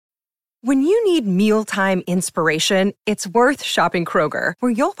When you need mealtime inspiration, it's worth shopping Kroger,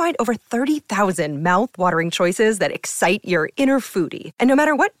 where you'll find over 30,000 mouth-watering choices that excite your inner foodie. And no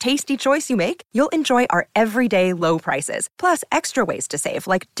matter what tasty choice you make, you'll enjoy our everyday low prices, plus extra ways to save,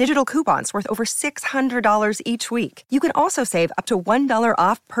 like digital coupons worth over $600 each week. You can also save up to $1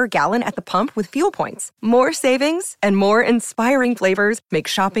 off per gallon at the pump with fuel points. More savings and more inspiring flavors make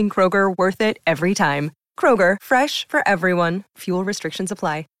shopping Kroger worth it every time. Kroger, fresh for everyone. Fuel restrictions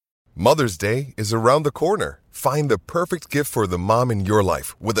apply. Mother's Day is around the corner. Find the perfect gift for the mom in your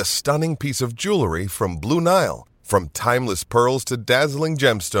life with a stunning piece of jewelry from Blue Nile. From timeless pearls to dazzling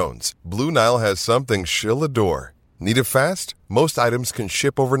gemstones, Blue Nile has something she'll adore. Need it fast? Most items can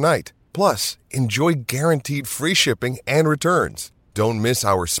ship overnight. Plus, enjoy guaranteed free shipping and returns. Don't miss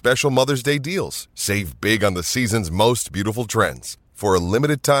our special Mother's Day deals. Save big on the season's most beautiful trends. For a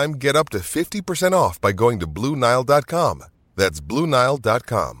limited time, get up to 50% off by going to BlueNile.com. That's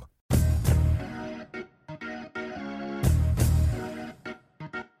BlueNile.com.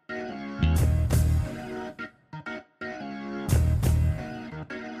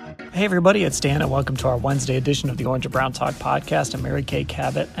 Hey everybody, it's Dan and welcome to our Wednesday edition of the Orange and Brown Talk podcast. And Mary Kay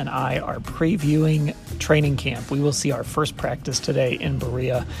Cabot and I are previewing training camp. We will see our first practice today in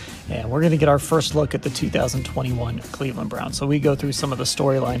Berea, and we're going to get our first look at the 2021 Cleveland Browns. So we go through some of the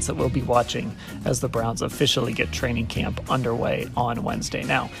storylines that we'll be watching as the Browns officially get training camp underway on Wednesday.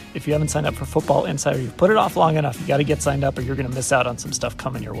 Now, if you haven't signed up for Football Insider, you've put it off long enough. You got to get signed up or you're going to miss out on some stuff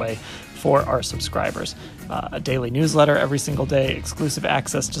coming your way for our subscribers. A daily newsletter every single day, exclusive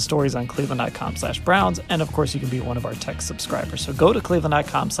access to stories on cleveland.com/Browns, and of course you can be one of our tech subscribers. So go to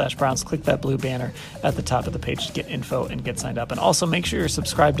cleveland.com/Browns, click that blue banner at the top of the page to get info and get signed up. And also make sure you're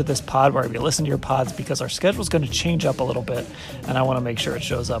subscribed to this pod wherever you listen to your pods, because our schedule is going to change up a little bit, and I want to make sure it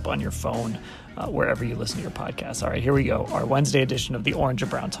shows up on your phone wherever you listen to your podcasts. All right, here we go. Our Wednesday edition of the Orange and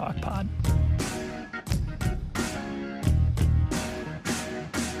Brown Talk pod.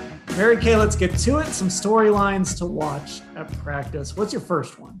 Mary Kay, let's get to it. Some storylines to watch at practice. What's your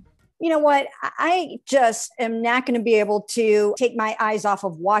first one? You know what? I just am not going to be able to take my eyes off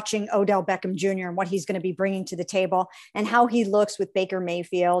of watching Odell Beckham Jr. and what he's going to be bringing to the table and how he looks with Baker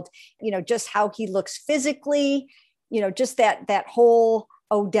Mayfield, just how he looks physically, just that whole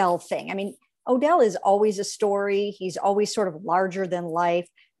Odell thing. I mean, Odell is always a story. He's always sort of larger than life.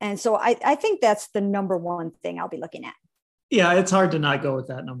 And so I think that's the number one thing I'll be looking at. Yeah, it's hard to not go with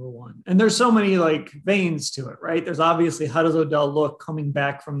that number one. And there's so many veins to it, right? There's obviously, how does Odell look coming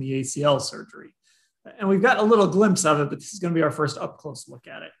back from the ACL surgery? And we've got a little glimpse of it, but this is going to be our first up close look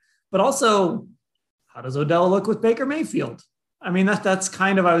at it. But also, how does Odell look with Baker Mayfield? I mean, that's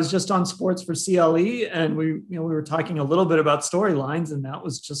kind of, I was just on Sports for CLE, and we were talking a little bit about storylines, and that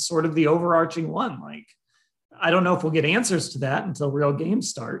was just sort of the overarching one. I don't know if we'll get answers to that until real games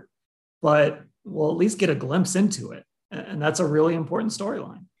start, but we'll at least get a glimpse into it. And that's a really important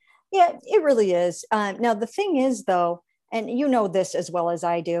storyline. Yeah, it really is. Now, the thing is, though, and you know this as well as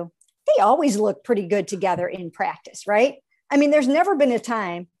I do, they always look pretty good together in practice, right? I mean, there's never been a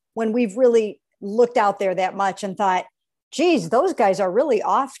time when we've really looked out there that much and thought, geez, those guys are really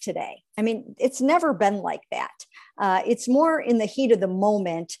off today. I mean, it's never been like that. It's more in the heat of the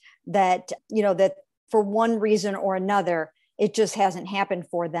moment that, that for one reason or another, it just hasn't happened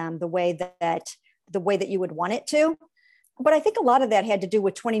for them the way that you would want it to. But I think a lot of that had to do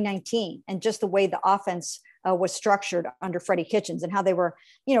with 2019 and just the way the offense was structured under Freddie Kitchens and how they were,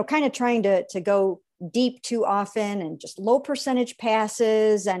 kind of trying to go deep too often and just low percentage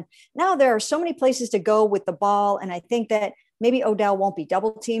passes. And now there are so many places to go with the ball. And I think that maybe Odell won't be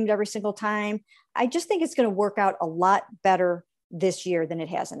double teamed every single time. I just think it's going to work out a lot better this year than it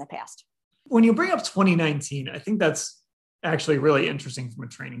has in the past. When you bring up 2019, I think that's actually really interesting from a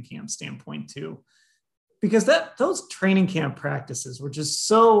training camp standpoint too. Because those training camp practices were just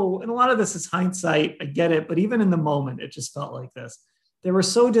so, and a lot of this is hindsight, I get it, but even in the moment, it just felt like this. They were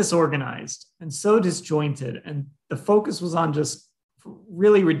so disorganized and so disjointed, and the focus was on just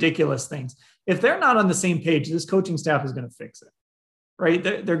really ridiculous things. If they're not on the same page, this coaching staff is going to fix it, right?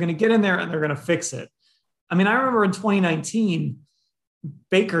 They're going to get in there and they're going to fix it. I mean, I remember in 2019,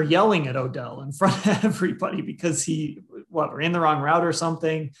 Baker yelling at Odell in front of everybody because he ran the wrong route or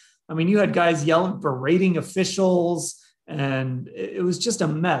something. I mean, you had guys yelling, berating officials, and it was just a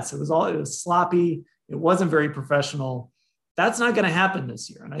mess. It was sloppy. It wasn't very professional. That's not going to happen this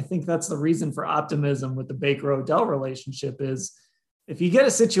year. And I think that's the reason for optimism with the Baker-Odell relationship is if you get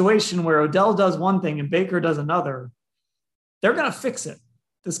a situation where Odell does one thing and Baker does another, they're going to fix it.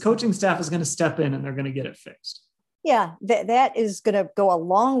 This coaching staff is going to step in and they're going to get it fixed. Yeah, that is going to go a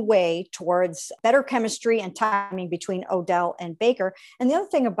long way towards better chemistry and timing between Odell and Baker. And the other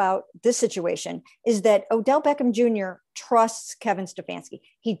thing about this situation is that Odell Beckham Jr. trusts Kevin Stefanski.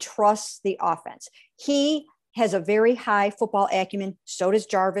 He trusts the offense. He has a very high football acumen. So does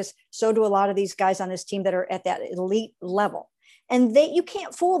Jarvis. So do a lot of these guys on this team that are at that elite level. And you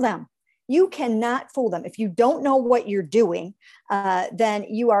can't fool them. You cannot fool them. If you don't know what you're doing, then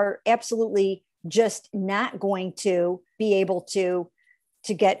you are absolutely just not going to be able to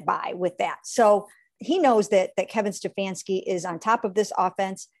get by with that. So he knows that Kevin Stefanski is on top of this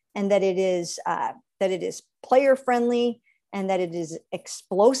offense, and that it is player friendly, and that it is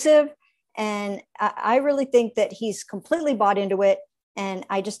explosive. And I really think that he's completely bought into it. And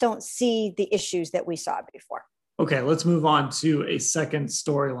I just don't see the issues that we saw before. Okay, let's move on to a second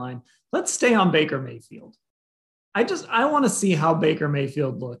storyline. Let's stay on Baker Mayfield. I want to see how Baker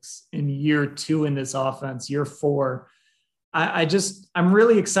Mayfield looks in year 2 in this offense, year 4. I'm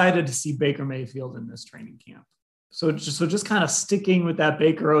really excited to see Baker Mayfield in this training camp. So just kind of sticking with that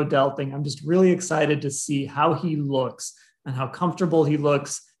Baker Odell thing, I'm just really excited to see how he looks and how comfortable he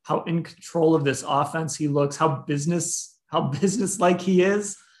looks, how in control of this offense he looks, how business-like he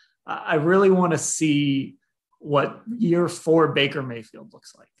is. I really want to see what year 4 Baker Mayfield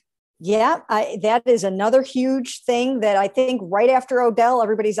looks like. Yeah, that is another huge thing that I think right after Odell,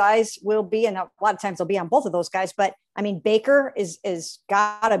 everybody's eyes will be, and a lot of times they'll be on both of those guys. But I mean, Baker is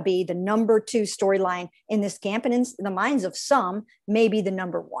gotta be the number 2 storyline in this camp, and in the minds of some, maybe the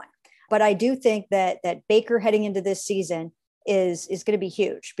number 1. But I do think that Baker heading into this season is going to be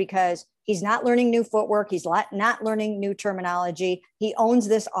huge, because he's not learning new footwork. He's not learning new terminology. He owns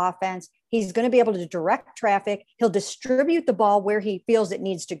this offense. He's going to be able to direct traffic. He'll distribute the ball where he feels it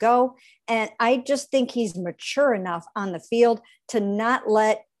needs to go. And I just think he's mature enough on the field to not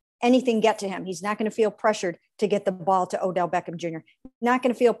let anything get to him. He's not going to feel pressured to get the ball to Odell Beckham Jr., not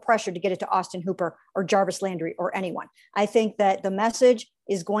going to feel pressured to get it to Austin Hooper or Jarvis Landry or anyone. I think that the message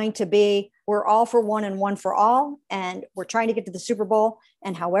is going to be, we're all for one and one for all, and we're trying to get to the Super Bowl.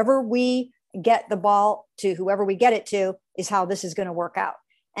 And however we get the ball to whoever we get it to is how this is going to work out.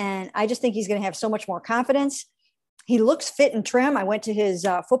 And I just think he's going to have so much more confidence. He looks fit and trim. I went to his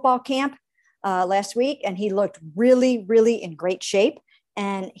football camp last week, and he looked really, really in great shape.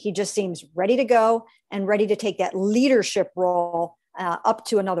 And he just seems ready to go and ready to take that leadership role up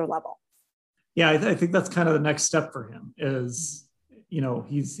to another level. Yeah, I think that's kind of the next step for him is,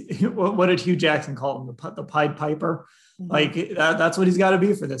 what did Hugh Jackson call him? The Pied Piper. Mm-hmm. Like that's what he's got to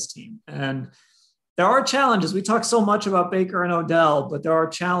be for this team. And there are challenges. We talk so much about Baker and Odell, but there are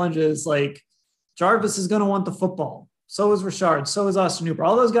challenges like Jarvis is going to want the football. So is Rashard. So is Austin Hooper.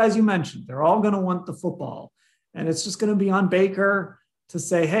 All those guys you mentioned, they're all going to want the football. And it's just going to be on Baker to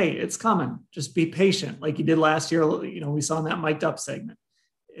say, hey, it's coming. Just be patient. Like he did last year. We saw in that mic'd up segment.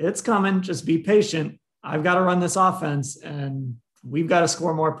 It's coming. Just be patient. I've got to run this offense, and we've got to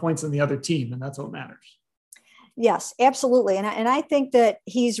score more points than the other team. And that's what matters. Yes, absolutely. And I think that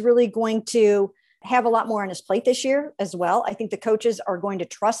he's really going to have a lot more on his plate this year as well. I think the coaches are going to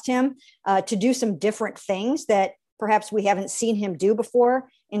trust him to do some different things that perhaps we haven't seen him do before,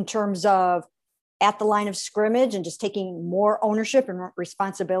 in terms of at the line of scrimmage and just taking more ownership and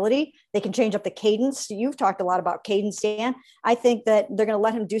responsibility. They can change up the cadence. You've talked a lot about cadence, Dan. I think that they're going to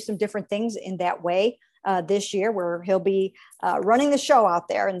let him do some different things in that way this year, where he'll be running the show out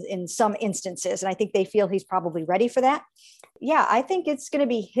there in some instances. And I think they feel he's probably ready for that. Yeah, I think it's going to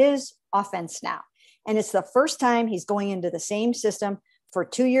be his offense now. And it's the first time he's going into the same system for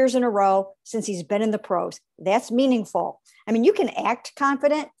 2 years in a row since he's been in the pros. That's meaningful. I mean, you can act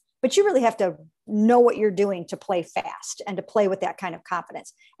confident, but you really have to know what you're doing to play fast and to play with that kind of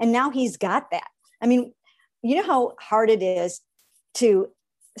confidence. And now he's got that. I mean, you know how hard it is to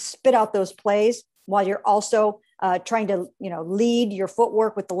spit out those plays while you're also trying to, lead your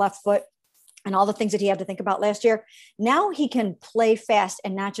footwork with the left foot and all the things that he had to think about last year. Now he can play fast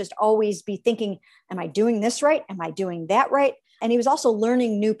and not just always be thinking, am I doing this right? Am I doing that right? And he was also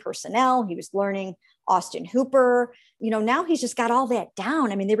learning new personnel. He was learning Austin Hooper. Now he's just got all that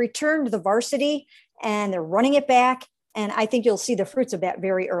down. I mean, they returned to the varsity and they're running it back. And I think you'll see the fruits of that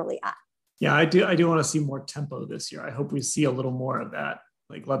very early on. Yeah, I do want to see more tempo this year. I hope we see a little more of that.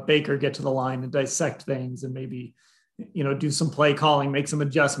 Like let Baker get to the line and dissect things and maybe, do some play calling, make some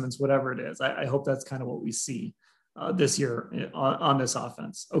adjustments, whatever it is. I hope that's kind of what we see this year on this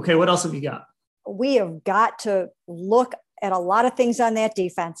offense. Okay, what else have you got? We have got to look at a lot of things on that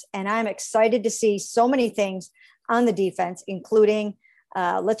defense. And I'm excited to see so many things on the defense, including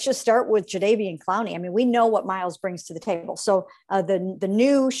Let's just start with Jadeveon Clowney. I mean, we know what Miles brings to the table. So the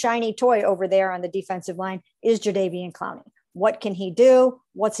new shiny toy over there on the defensive line is Jadeveon Clowney. What can he do?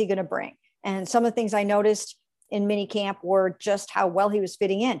 What's he going to bring? And some of the things I noticed in minicamp were just how well he was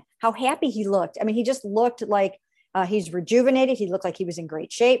fitting in, how happy he looked. I mean, he just looked like he's rejuvenated. He looked like he was in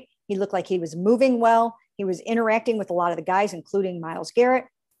great shape. He looked like he was moving well. He was interacting with a lot of the guys, including Myles Garrett.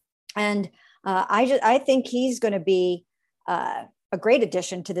 And I think he's going to be a great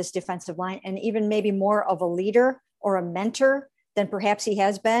addition to this defensive line, and even maybe more of a leader or a mentor than perhaps he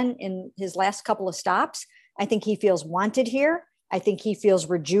has been in his last couple of stops. I think he feels wanted here. I think he feels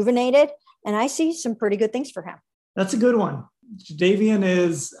rejuvenated, and I see some pretty good things for him. That's a good one. Jadeveon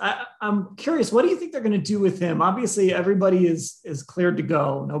is, I'm curious, what do you think they're going to do with him? Obviously, everybody is cleared to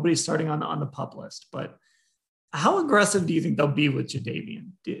go. Nobody's starting on the PUP list, but how aggressive do you think they'll be with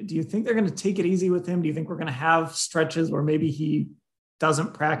Jadeveon? Do you think they're going to take it easy with him? Do you think we're going to have stretches where maybe he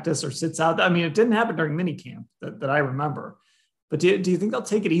doesn't practice or sits out? I mean, it didn't happen during minicamp that I remember, but do you think they'll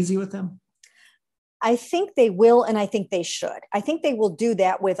take it easy with him? I think they will, and I think they should. I think they will do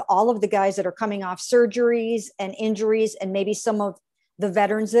that with all of the guys that are coming off surgeries and injuries, and maybe some of the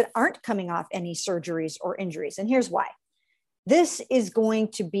veterans that aren't coming off any surgeries or injuries. And here's why. This is going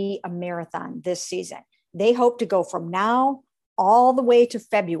to be a marathon this season. They hope to go from now all the way to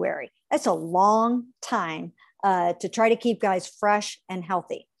February. That's a long time to try to keep guys fresh and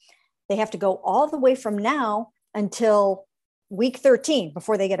healthy. They have to go all the way from now until week 13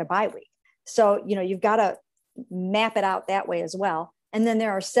 before they get a bye week. So, you've got to map it out that way as well. And then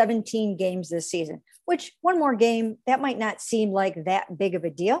there are 17 games this season, which one more game, that might not seem like that big of a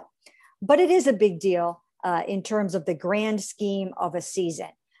deal, but it is a big deal in terms of the grand scheme of a season.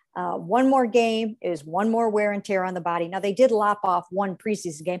 One more game is one more wear and tear on the body. Now, they did lop off one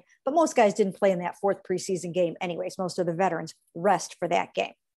preseason game, but most guys didn't play in that fourth preseason game anyways. Most of the veterans rest for that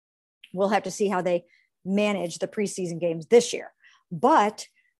game. We'll have to see how they manage the preseason games this year. But,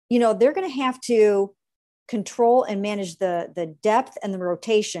 they're going to have to control and manage the depth and the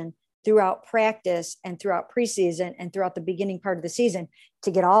rotation throughout practice and throughout preseason and throughout the beginning part of the season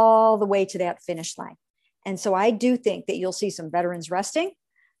to get all the way to that finish line. And so I do think that you'll see some veterans resting.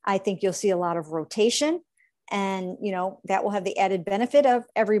 I think you'll see a lot of rotation, and, that will have the added benefit of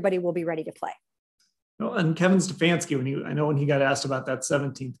everybody will be ready to play. Well, and Kevin Stefanski, when he got asked about that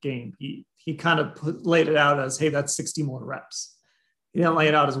 17th game, he kind of laid it out as, hey, that's 60 more reps. He didn't lay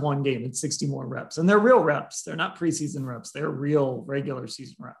it out as one game. It's 60 more reps, and they're real reps. They're not preseason reps. They're real regular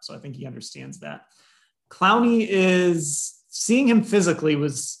season reps. So I think he understands that. Clowney seeing him physically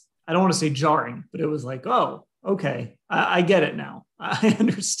was, I don't want to say jarring, but it was like, oh, okay, I get it now. I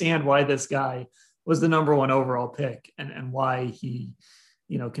understand why this guy was the number one overall pick and why he,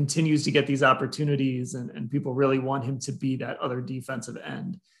 continues to get these opportunities and people really want him to be that other defensive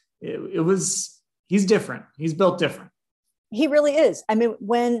end. He's different. He's built different. He really is. I mean,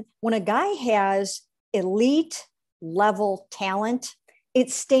 when a guy has elite level talent, it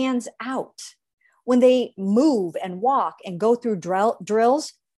stands out. When they move and walk and go through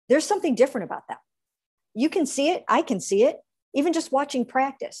drills, there's something different about them. You can see it. I can see it. Even just watching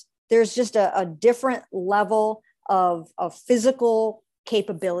practice, there's just a different level of physical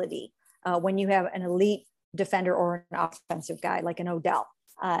capability when you have an elite defender or an offensive guy like an Odell.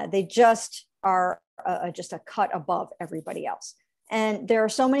 They just are just a cut above everybody else. And there are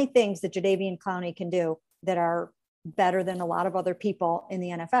so many things that Jadeveon Clowney can do that are better than a lot of other people in the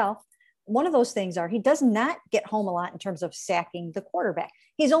NFL. One of those things are he does not get home a lot in terms of sacking the quarterback.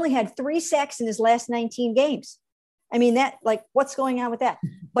 He's only had 3 sacks in his last 19 games. I mean, what's going on with that?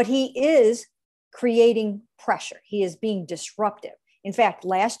 But he is creating pressure. He is being disruptive. In fact,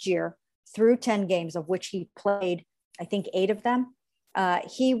 last year, through 10 games of which he played, I think 8 of them,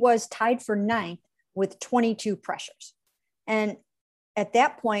 he was tied for 9th with 22 pressures. And at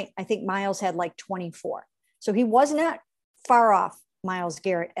that point, I think Myles had 24. So he was not far off Myles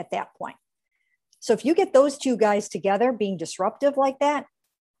Garrett at that point. So if you get those two guys together being disruptive like that,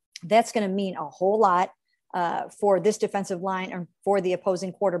 that's going to mean a whole lot for this defensive line and for the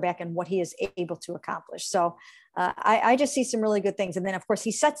opposing quarterback and what he is able to accomplish. So I just see some really good things. And then, of course,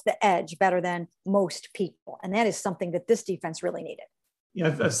 he sets the edge better than most people. And that is something that this defense really needed. Yeah,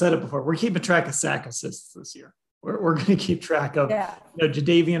 I've said it before. We're keeping track of sack assists this year. We're going to keep track of,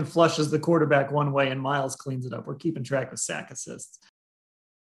 Jadeveon flushes the quarterback one way and Myles cleans it up. We're keeping track of sack assists.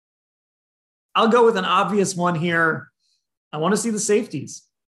 I'll go with an obvious one here. I want to see the safeties.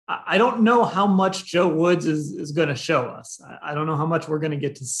 I don't know how much Joe Woods is going to show us. I don't know how much we're going to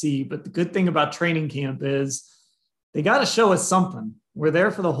get to see, but the good thing about training camp is they got to show us something. We're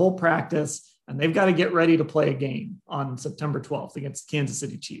there for the whole practice. and they've got to get ready to play a game on September 12th against the Kansas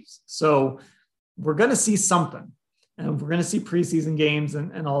City Chiefs. So we're going to see something, and we're going to see preseason games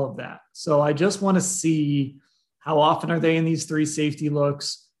and all of that. So I just want to see how often are they in these 3 safety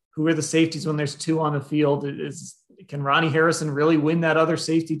looks? Who are the safeties when there's 2 on the field? Can Ronnie Harrison really win that other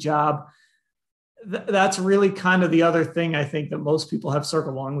safety job? That's really kind of the other thing I think that most people have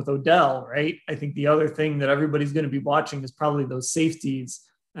circled along with Odell, right? I think the other thing that everybody's going to be watching is probably those safeties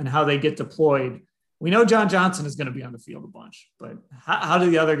and how they get deployed. We know John Johnson is going to be on the field a bunch, but how do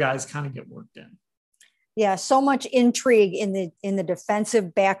the other guys kind of get worked in? Yeah, so much intrigue in the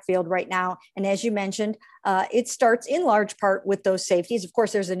defensive backfield right now. And as you mentioned, it starts in large part with those safeties. Of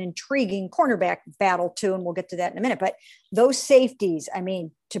course, there's an intriguing cornerback battle too, and we'll get to that in a minute. But those safeties, I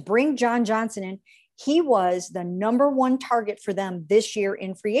mean, to bring John Johnson in, he was the number 1 target for them this year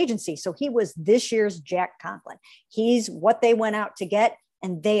in free agency. So he was this year's Jack Conklin. He's what they went out to get,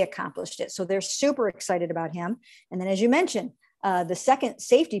 and they accomplished it. So they're super excited about him. And then, as you mentioned, the second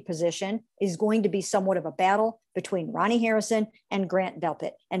safety position is going to be somewhat of a battle between Ronnie Harrison and Grant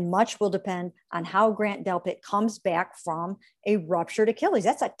Delpit. And much will depend on how Grant Delpit comes back from a ruptured Achilles.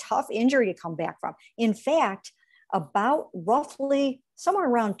 That's a tough injury to come back from. In fact, about roughly somewhere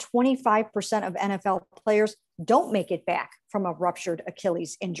around 25% of NFL players don't make it back from a ruptured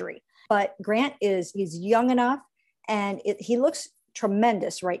Achilles injury. But Grant he's young enough, and he looks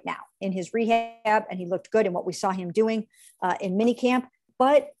tremendous right now in his rehab, and he looked good in what we saw him doing in minicamp.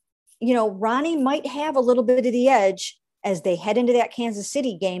 But, Ronnie might have a little bit of the edge as they head into that Kansas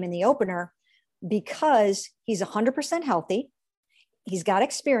City game in the opener, because he's 100% healthy. He's got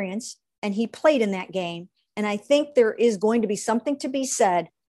experience, and he played in that game. And I think there is going to be something to be said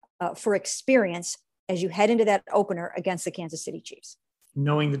for experience as you head into that opener against the Kansas City Chiefs.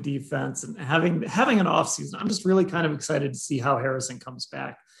 Knowing the defense and having an off season, I'm just really kind of excited to see how Harrison comes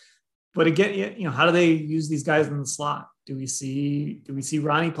back. But again, how do they use these guys in the slot? Do we see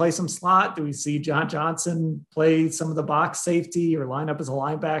Ronnie play some slot? Do we see John Johnson play some of the box safety or line up as a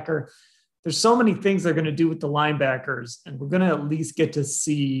linebacker? There's so many things they're going to do with the linebackers, and we're going to at least get to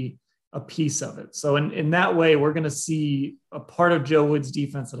see a piece of it. So in that way, we're going to see a part of Joe Woods'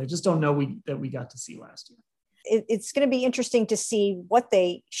 defense that I just don't know that we got to see last year. It's going to be interesting to see what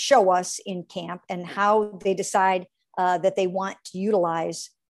they show us in camp and how they decide that they want to utilize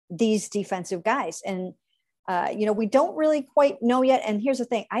these defensive guys. And, we don't really quite know yet. And here's the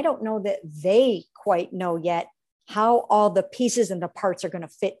thing. I don't know that they quite know yet how all the pieces and the parts are going to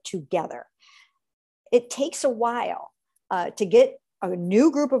fit together. It takes a while to get a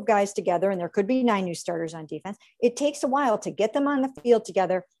new group of guys together, and there could be 9 new starters on defense. It takes a while to get them on the field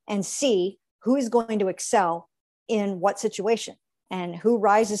together and see who is going to excel in what situation and who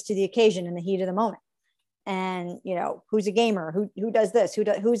rises to the occasion in the heat of the moment. And, who's a gamer, who does this,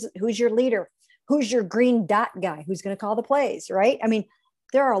 who's your leader, who's your green dot guy, who's going to call the plays, right? I mean,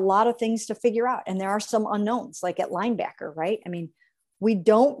 there are a lot of things to figure out, and there are some unknowns, like at linebacker, right? I mean, we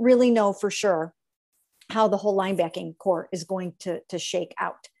don't really know for sure how the whole linebacking core is going to shake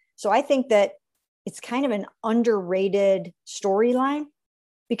out. So I think that it's kind of an underrated storyline,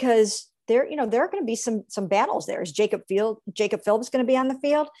 because there are going to be some battles there. Is Jacob Phillips going to be on the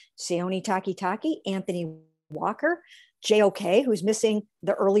field? Sione Takitaki, Anthony Walker, JOK, who's missing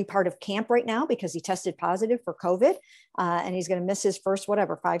the early part of camp right now because he tested positive for COVID, and he's going to miss his first,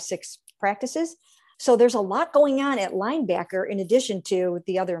 5-6 practices. So there's a lot going on at linebacker in addition to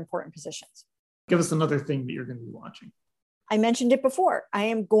the other important positions. Give us another thing that you're going to be watching. I mentioned it before. I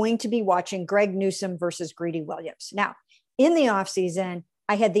am going to be watching Greg Newsome versus Greedy Williams. Now, in the offseason,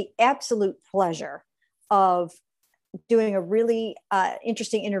 I had the absolute pleasure of doing a really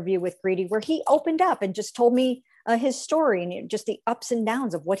interesting interview with Greedy, where he opened up and just told me his story and just the ups and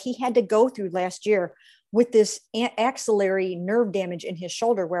downs of what he had to go through last year with this axillary nerve damage in his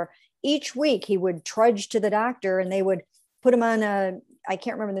shoulder, where each week he would trudge to the doctor and they would put him on I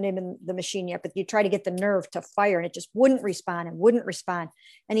can't remember the name of the machine yet, but you try to get the nerve to fire and it just wouldn't respond.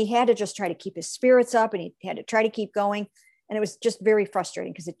 And he had to just try to keep his spirits up, and he had to try to keep going. And it was just very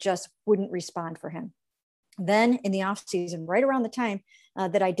frustrating because it just wouldn't respond for him. Then in the off season, right around the time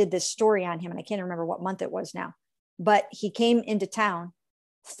that I did this story on him, and I can't remember what month it was now, but he came into town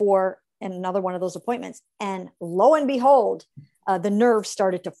for another one of those appointments. And lo and behold, the nerve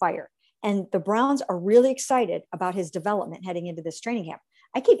started to fire. And the Browns are really excited about his development heading into this training camp.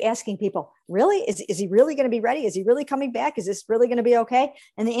 I keep asking people, really? Is he really going to be ready? Is he really coming back? Is this really going to be okay?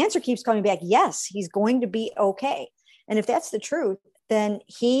 And the answer keeps coming back, yes, he's going to be okay. And if that's the truth, then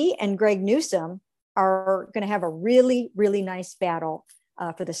he and Greg Newsome are going to have a really, really nice battle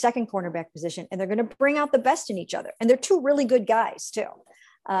for the second cornerback position. And they're going to bring out the best in each other. And they're two really good guys too.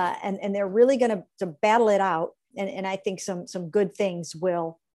 and they're really going to battle it out. And I think some good things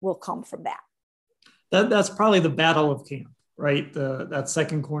will come from that. That's probably the battle of camp, right? That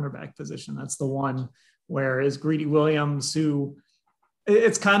second cornerback position. That's the one where is Greedy Williams, who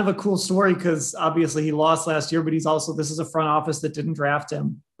it's kind of a cool story because obviously he lost last year, but this is a front office that didn't draft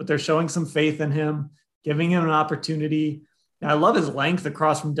him, but they're showing some faith in him, giving him an opportunity. And I love his length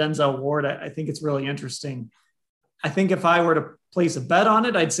across from Denzel Ward. I think it's really interesting. I think if I were to place a bet on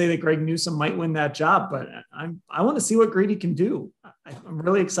it, I'd say that Greg Newsome might win that job, but I want to see what Greedy can do. I'm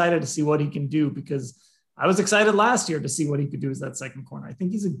really excited to see what he can do because I was excited last year to see what he could do as that second corner. I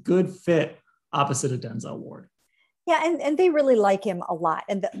think he's a good fit opposite of Denzel Ward. Yeah, and they really like him a lot.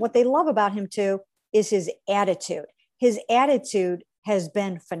 And what they love about him too is his attitude. His attitude has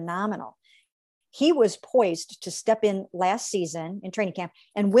been phenomenal. He was poised to step in last season in training camp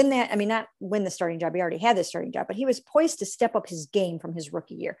and win that. I mean, not win the starting job. He already had the starting job, but he was poised to step up his game from his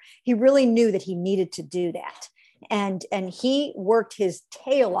rookie year. He really knew that he needed to do that. And he worked his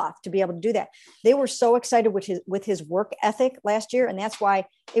tail off to be able to do that. They were so excited with his work ethic last year. And that's why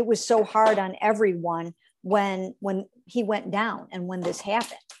it was so hard on everyone when he went down and when this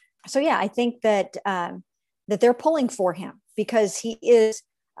happened. So yeah, I think that they're pulling for him because he is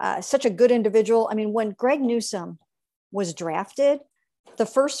such a good individual. I mean, when Greg Newsome was drafted, the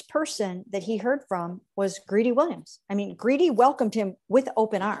first person that he heard from was Greedy Williams. I mean, Greedy welcomed him with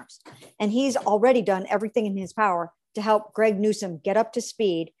open arms, and he's already done everything in his power to help Greg Newsome get up to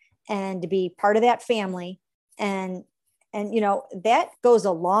speed and to be part of that family. And that goes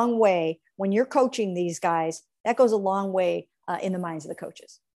a long way when you're coaching these guys. That goes a long way in the minds of the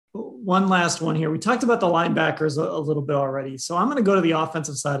coaches. One last one here. We talked about the linebackers a little bit already. So I'm going to go to the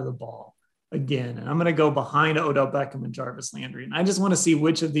offensive side of the ball again, and I'm going to go behind Odell Beckham and Jarvis Landry. And I just want to see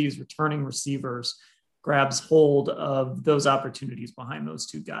which of these returning receivers grabs hold of those opportunities behind those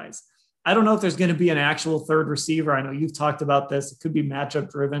two guys. I don't know if there's going to be an actual third receiver. I know you've talked about this. It could be matchup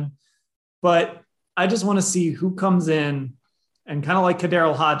driven, but I just want to see who comes in and kind of like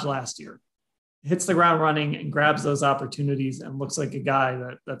KhaDarel Hodge last year, hits the ground running and grabs those opportunities and looks like a guy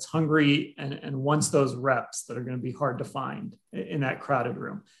that's hungry and wants those reps that are going to be hard to find in that crowded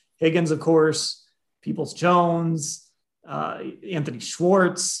room. Higgins, of course, Peoples-Jones, Anthony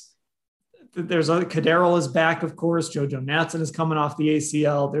Schwartz. There's KhaDarel is back, of course. JoJo Natson is coming off the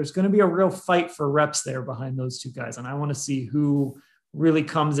ACL. There's going to be a real fight for reps there behind those two guys. And I want to see who really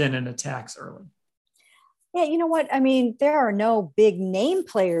comes in and attacks early. Yeah, you know what? I mean, there are no big name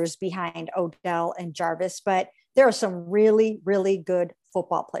players behind Odell and Jarvis, but there are some really, really good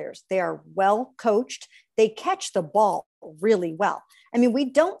football players. They are well coached. They catch the ball really well. I mean, we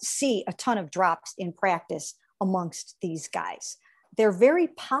don't see a ton of drops in practice amongst these guys. They're very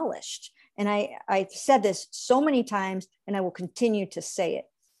polished. And I've said this so many times, and I will continue to say it.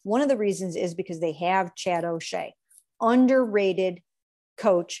 One of the reasons is because they have Chad O'Shea, underrated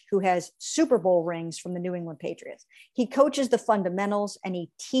coach who has Super Bowl rings from the New England Patriots. He coaches the fundamentals and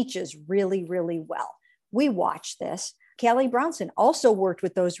he teaches really, really well. We watch this. Callie Brownson also worked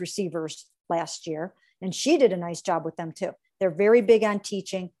with those receivers last year, and she did a nice job with them too. They're very big on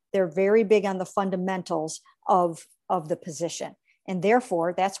teaching. They're very big on the fundamentals of the position. And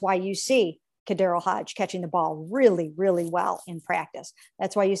therefore, that's why you see KhaDarel Hodge catching the ball really, really well in practice.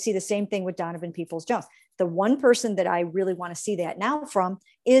 That's why you see the same thing with Donovan Peoples-Jones. The one person that I really want to see that now from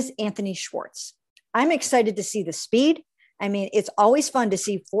is Anthony Schwartz. I'm excited to see the speed. I mean, it's always fun to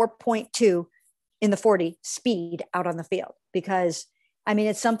see 4.2 in the 40 speed out on the field because, I mean,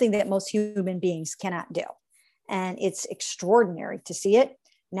 it's something that most human beings cannot do. And it's extraordinary to see it.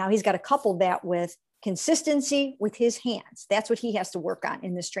 Now he's got to couple that with consistency with his hands. That's what he has to work on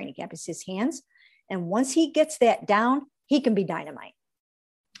in this training camp is his hands. And once he gets that down, he can be dynamite.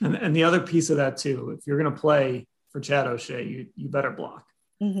 And the other piece of that too, if you're going to play for Chad O'Shea, you better block.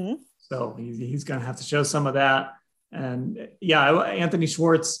 Mm-hmm. So he's going to have to show some of that. And yeah, Anthony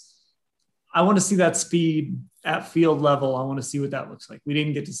Schwartz, I want to see that speed at field level. I want to see what that looks like. We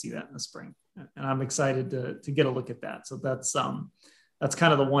didn't get to see that in the spring, and I'm excited to get a look at that. So that's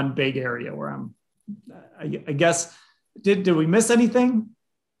kind of the one big area where I guess, did we miss anything?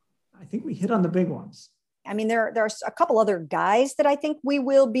 I think we hit on the big ones. I mean, there are a couple other guys that I think we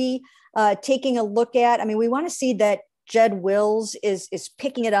will be taking a look at. I mean, we want to see that Jed Wills is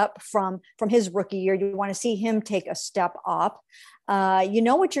picking it up from his rookie year. You want to see him take a step up. You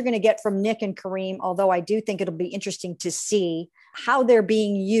know what you're going to get from Nick and Kareem, although I do think it'll be interesting to see how they're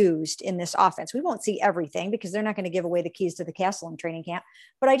being used in this offense. We won't see everything because they're not going to give away the keys to the castle in training camp,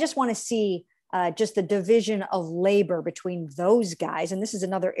 but I just want to see just the division of labor between those guys. And this is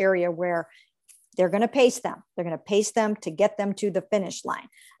another area where They're going to pace them. They're going to pace them to get them to the finish line.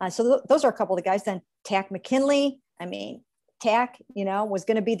 So those are a couple of the guys. Then Takk McKinley. I mean, Takk, was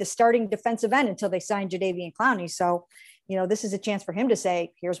going to be the starting defensive end until they signed Jadeveon Clowney. So, this is a chance for him to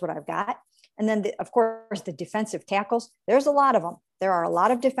say, here's what I've got. And then, of course, the defensive tackles. There's a lot of them. There are a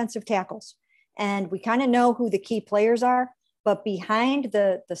lot of defensive tackles. And we kind of know who the key players are. But behind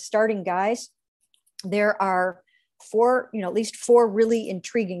the starting guys, there are at least four really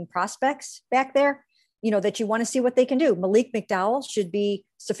intriguing prospects back there, that you want to see what they can do. Malik McDowell should be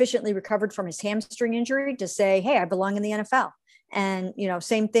sufficiently recovered from his hamstring injury to say, hey, I belong in the NFL. And,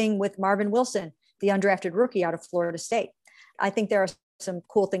 same thing with Marvin Wilson, the undrafted rookie out of Florida State. I think there are some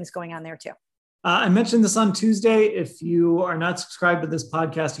cool things going on there too. I mentioned this on Tuesday. If you are not subscribed to this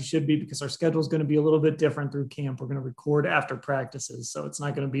podcast, you should be, because our schedule is going to be a little bit different through camp. We're going to record after practices, so it's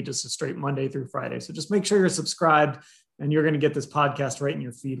not going to be just a straight Monday through Friday. So just make sure you're subscribed, and you're going to get this podcast right in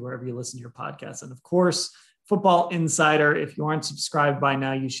your feed wherever you listen to your podcasts. And of course, Football Insider. If you aren't subscribed by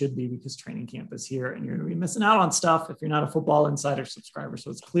now, you should be, because training camp is here and you're going to be missing out on stuff if you're not a Football Insider subscriber.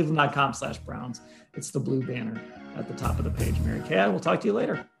 So it's cleveland.com/Browns. It's the blue banner at the top of the page. Mary Kay, I will talk to you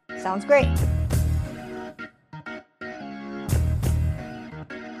later. Sounds great.